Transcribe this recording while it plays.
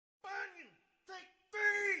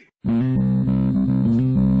Welcome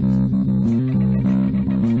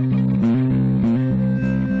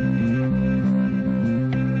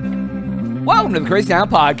to the Crazy Town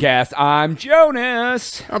Podcast. I'm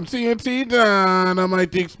Jonas. I'm TNT Don. I'm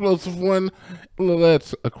like the explosive one.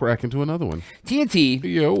 Let's crack into another one. TNT.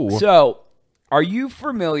 Yo. So, are you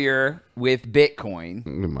familiar with Bitcoin?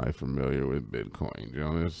 Am I familiar with Bitcoin,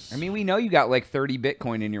 Jonas? I mean, we know you got like 30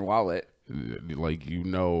 Bitcoin in your wallet. Like, you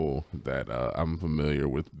know that I'm familiar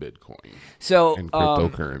with Bitcoin. So, and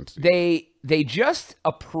cryptocurrency. They just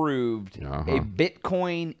approved a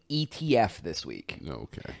Bitcoin ETF this week.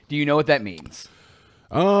 Okay. Do you know what that means?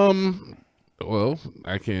 Well,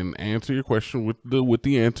 I can answer your question with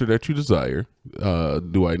the answer that you desire.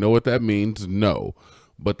 Do I know what that means? No.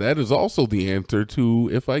 But that is also the answer to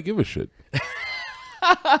if I give a shit.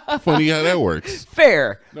 Funny how that works.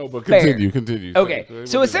 Fair. No, but continue. Okay.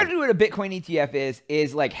 So essentially what a Bitcoin ETF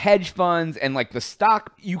is like hedge funds and like the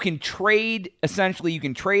stock. You can trade a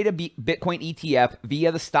Bitcoin ETF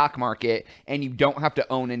via the stock market and you don't have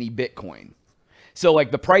to own any Bitcoin. So like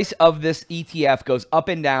the price of this ETF goes up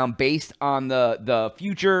and down based on the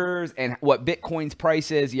futures and what Bitcoin's price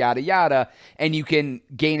is, yada, yada. And you can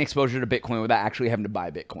gain exposure to Bitcoin without actually having to buy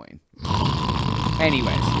Bitcoin.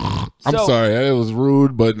 Anyways. I'm sorry, it was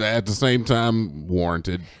rude, but at the same time,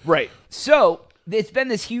 warranted. Right. So it's been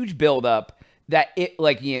this huge buildup that it,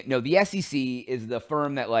 like, the SEC is the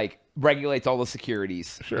firm that like regulates all the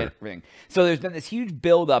securities and everything. So there's been this huge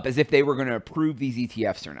buildup as if they were going to approve these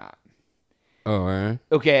ETFs or not. Oh, eh?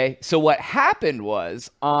 Okay. So what happened was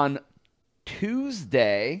on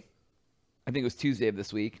Tuesday, I think it was Tuesday of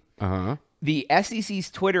this week, the SEC's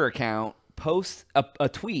Twitter account posts a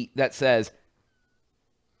tweet that says,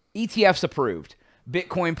 ETFs approved.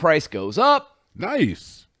 Bitcoin price goes up.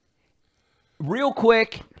 Nice. Real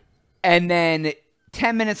quick. And then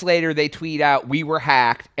 10 minutes later, they tweet out, we were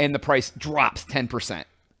hacked, and the price drops 10%.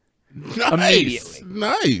 Nice. Immediately.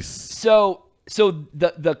 Nice. So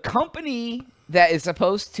the company that is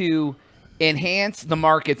supposed to enhance the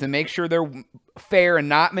markets and make sure they're fair and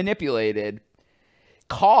not manipulated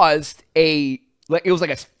caused it was like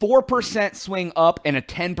a 4% swing up and a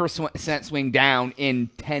 10% swing down in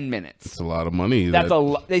 10 minutes. It's a lot of money. That's a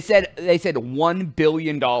lot. They said $1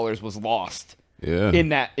 billion was lost. Yeah. In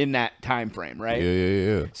that time frame, right?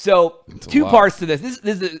 Yeah. So two parts to this.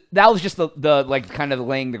 That was just the like kind of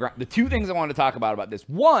laying the ground. The two things I want to talk about this.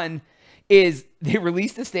 One is they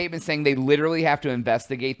released a statement saying they literally have to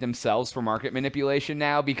investigate themselves for market manipulation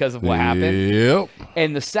now because of what happened. Yep.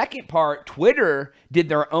 And the second part, Twitter did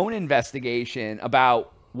their own investigation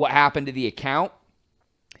about what happened to the account.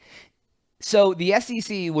 So the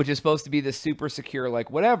SEC, which is supposed to be the super secure, like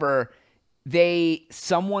whatever,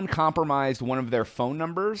 someone compromised one of their phone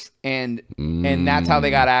numbers and that's how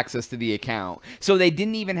they got access to the account. So they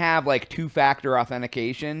didn't even have like two-factor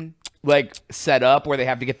authentication like set up where they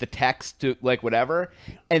have to get the text to like whatever,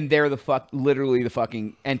 and they're literally the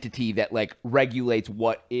fucking entity that like regulates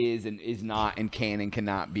what is and is not and can and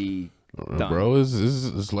cannot be done. Bro,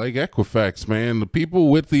 it's like Equifax, man. The people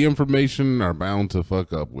with the information are bound to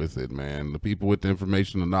fuck up with it, man. The people with the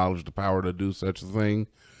information, the knowledge, the power to do such a thing,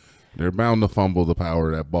 they're bound to fumble the power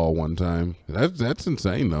of that ball one time. That's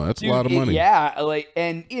insane, though. That's a lot of money. Yeah, like,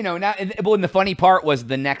 and now, and the funny part was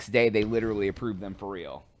the next day they literally approved them for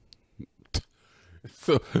real.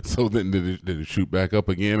 So then did it shoot back up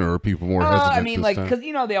again, or are people more hesitant? I mean, like, because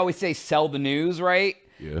they always say sell the news, right?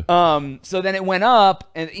 Yeah. So then it went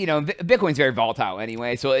up, and Bitcoin's very volatile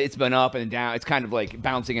anyway, so it's been up and down. It's kind of like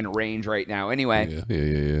bouncing in a range right now, anyway.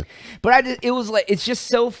 Yeah. But it's just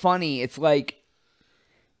so funny. It's like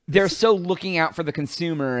they're so looking out for the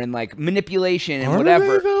consumer and like manipulation and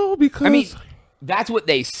whatever. They, though? Because I mean, that's what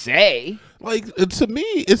they say. Like, to me,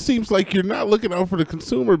 it seems like you're not looking out for the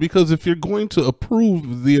consumer, because if you're going to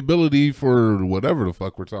approve the ability for whatever the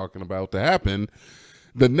fuck we're talking about to happen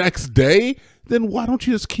the next day, then why don't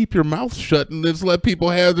you just keep your mouth shut and just let people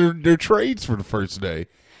have their trades for the first day?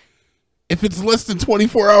 If it's less than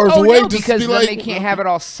 24 hours away, no, just because be then like, they can't have it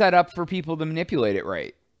all set up for people to manipulate it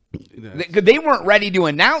right. They weren't ready to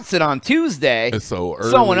announce it on Tuesday. So early,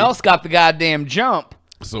 someone else got the goddamn jump.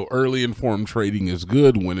 So early informed trading is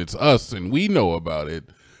good when it's us and we know about it,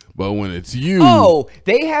 but when it's you,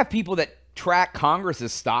 they have people that track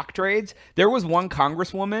Congress's stock trades. There was one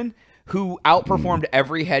congresswoman who outperformed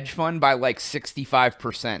every hedge fund by like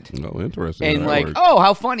 65%. Oh, interesting. And like,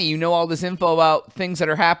 how funny! You know all this info about things that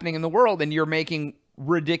are happening in the world, and you're making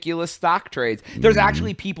ridiculous stock trades. There's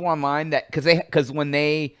actually people online that because when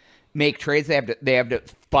they make trades, they have to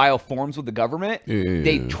file forms with the government. Yeah.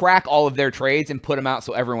 They track all of their trades and put them out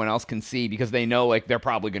so everyone else can see, because they know like they're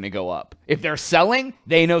probably going to go up. If they're selling,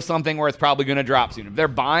 they know something where it's probably going to drop soon. If they're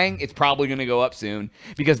buying, it's probably going to go up soon,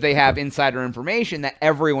 because they have insider information that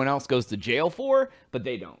everyone else goes to jail for, but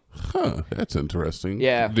they don't. Huh, that's interesting.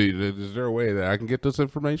 Yeah. Is there a way that I can get this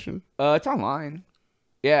information? It's online.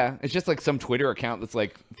 Yeah, it's just like some Twitter account that's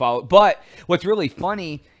like follow. But what's really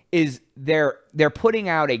funny is they're putting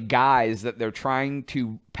out a guise that they're trying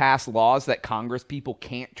to pass laws that Congress people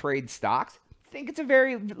can't trade stocks. I think it's a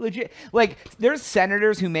very legit. Like, there's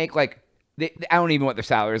senators who make like I don't even know what their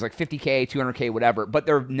salary is, like $50K, $200K, whatever. But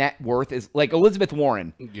their net worth is like Elizabeth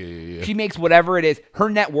Warren. Yeah. She makes whatever it is. Her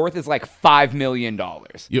net worth is like $5 million.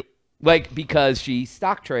 Yep. Like, because she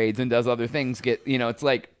stock trades and does other things. It's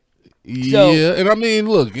like. Yeah, and I mean,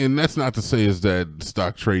 look, and that's not to say is that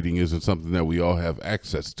stock trading isn't something that we all have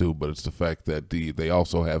access to, but it's the fact that they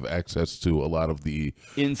also have access to a lot of the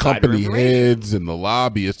Insider company information. heads and the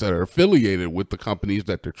lobbyists that are affiliated with the companies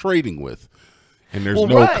that they're trading with. And there's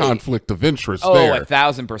no right. conflict of interest Oh, there.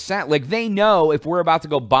 1,000%. Like, they know if we're about to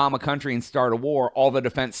go bomb a country and start a war, all the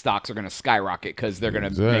defense stocks are going to skyrocket because they're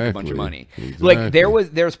going to make a bunch of money. Exactly.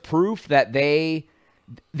 Like, there's proof that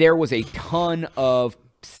there was a ton of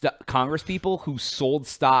Congress people who sold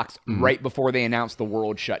stocks right before they announced the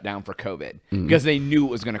world shut down for COVID, because they knew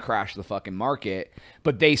it was going to crash the fucking market,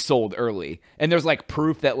 but they sold early. And there's like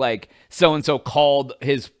proof that like so-and-so called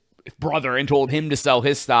his brother and told him to sell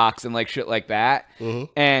his stocks and like shit like that.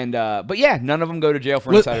 And but yeah, none of them go to jail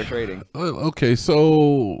for insider trading. Okay,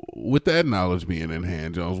 so with that knowledge being in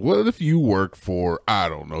hand, Jones, what if you work for, I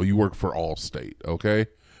don't know, you work for Allstate, okay?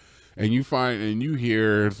 And you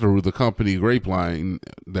hear through the company grapevine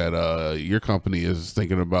that your company is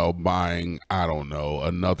thinking about buying, I don't know,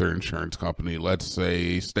 another insurance company, let's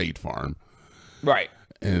say State Farm. Right.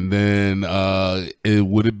 And then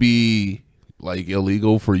would it be like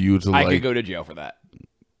illegal for you to I could go to jail for that.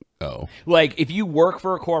 Oh. Like, if you work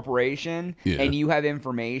for a corporation Yeah. and you have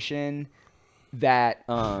information that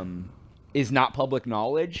is not public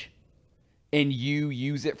knowledge and you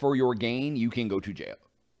use it for your gain, you can go to jail.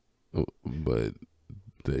 But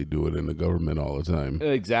they do it in the government all the time.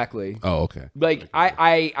 Exactly. Oh, okay. Like,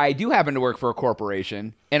 I do happen to work for a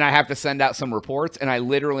corporation, and I have to send out some reports, and I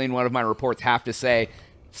literally in one of my reports have to say,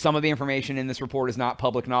 some of the information in this report is not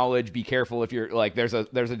public knowledge. Be careful if you're like, there's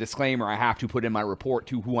a disclaimer I have to put in my report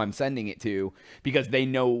to who I'm sending it to, because they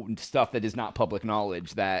know stuff that is not public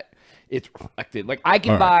knowledge that it's reflected. Like, I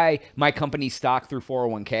can buy my company's stock through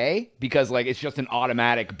 401k because like it's just an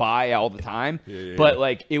automatic buy all the time. Yeah. But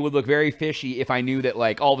like, it would look very fishy if I knew that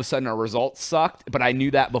like all of a sudden our results sucked, but I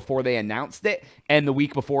knew that before they announced it. And the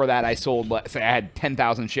week before that, I sold, let's say I had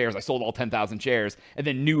 10,000 shares. I sold all 10,000 shares, and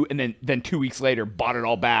then 2 weeks later bought it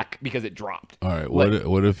all back because it dropped. All right.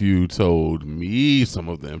 What if you told me some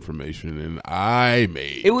of the information and I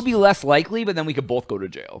made? It would be less likely, but then we could both go to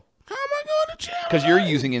jail How am I going to jail? because you're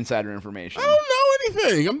using insider information. I don't know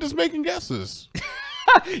anything. I'm just making guesses.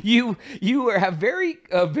 You have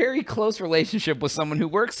a very close relationship with someone who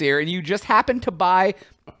works here, and you just happen to buy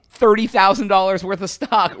 $30,000 worth of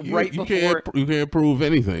stock right before. You can't prove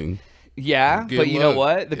anything. Yeah, Good but you know luck.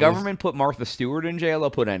 what? The government put Martha Stewart in jail.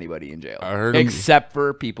 They'll put anybody in jail. I heard 'em- except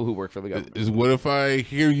for people who work for the government. Is what if I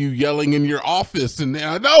hear you yelling in your office and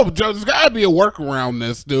I know there's got to be a workaround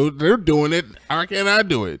this, dude. They're doing it. How can't I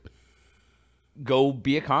do it? Go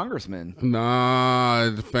be a congressman.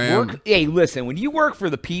 Nah, fam. Hey, listen, when you work for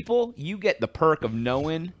the people, you get the perk of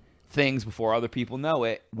knowing things before other people know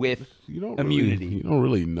it with immunity. You don't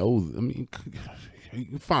really know. I mean,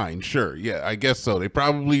 fine, sure. Yeah, I guess so. They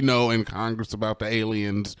probably know in Congress about the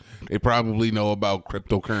aliens. They probably know about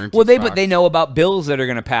cryptocurrency. Well, stocks. but they know about bills that are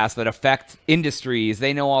going to pass that affect industries.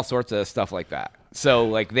 They know all sorts of stuff like that. So,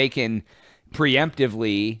 like, they can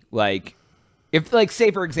preemptively, like, if, like,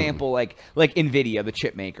 say, for example, like NVIDIA, the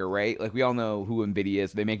chip maker, right? Like, we all know who NVIDIA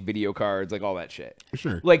is. They make video cards, like, all that shit.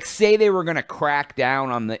 Sure. Like, say they were going to crack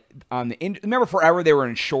down on the remember forever they were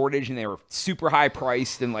in shortage and they were super high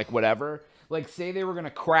priced and, like, whatever. Like, say they were going to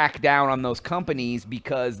crack down on those companies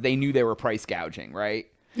because they knew they were price gouging, right?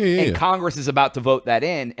 And Congress is about to vote that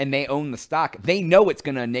in, and they own the stock. They know it's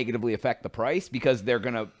going to negatively affect the price because they're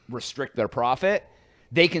going to restrict their profit.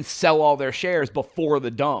 They can sell all their shares before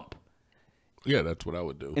the dump. Yeah, that's what I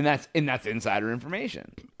would do. And that's insider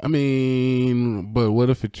information. I mean, but what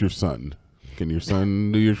if it's your son? Can your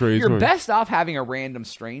son do your trades? You're best off having a random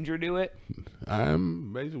stranger do it.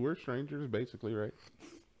 We're strangers, basically, right?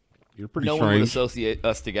 You're pretty No one would strange. associate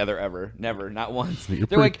us together ever. Never. Not once. You're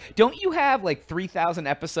They're pretty- like, don't you have like 3,000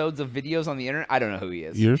 episodes of videos on the internet? I don't know who he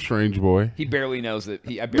is. You're a strange boy. He barely knows it.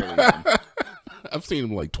 I barely know him. I've seen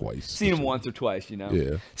him like twice. Seen him once or twice, you know?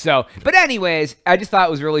 Yeah. So, but anyways, I just thought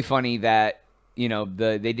it was really funny that, you know,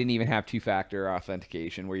 they didn't even have two-factor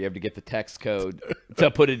authentication where you have to get the text code to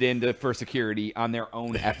put it into for security on their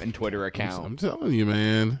own effing Twitter account. I'm telling you,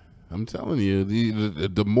 man. I'm telling you,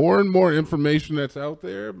 the more and more information that's out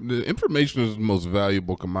there, the information is the most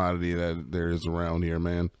valuable commodity that there is around here,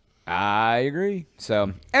 man. I agree.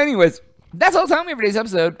 So, anyways, that's all the time we have for today's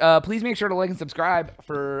episode. Please make sure to like and subscribe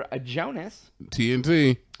for Jonas.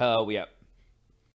 TNT. Oh, yeah.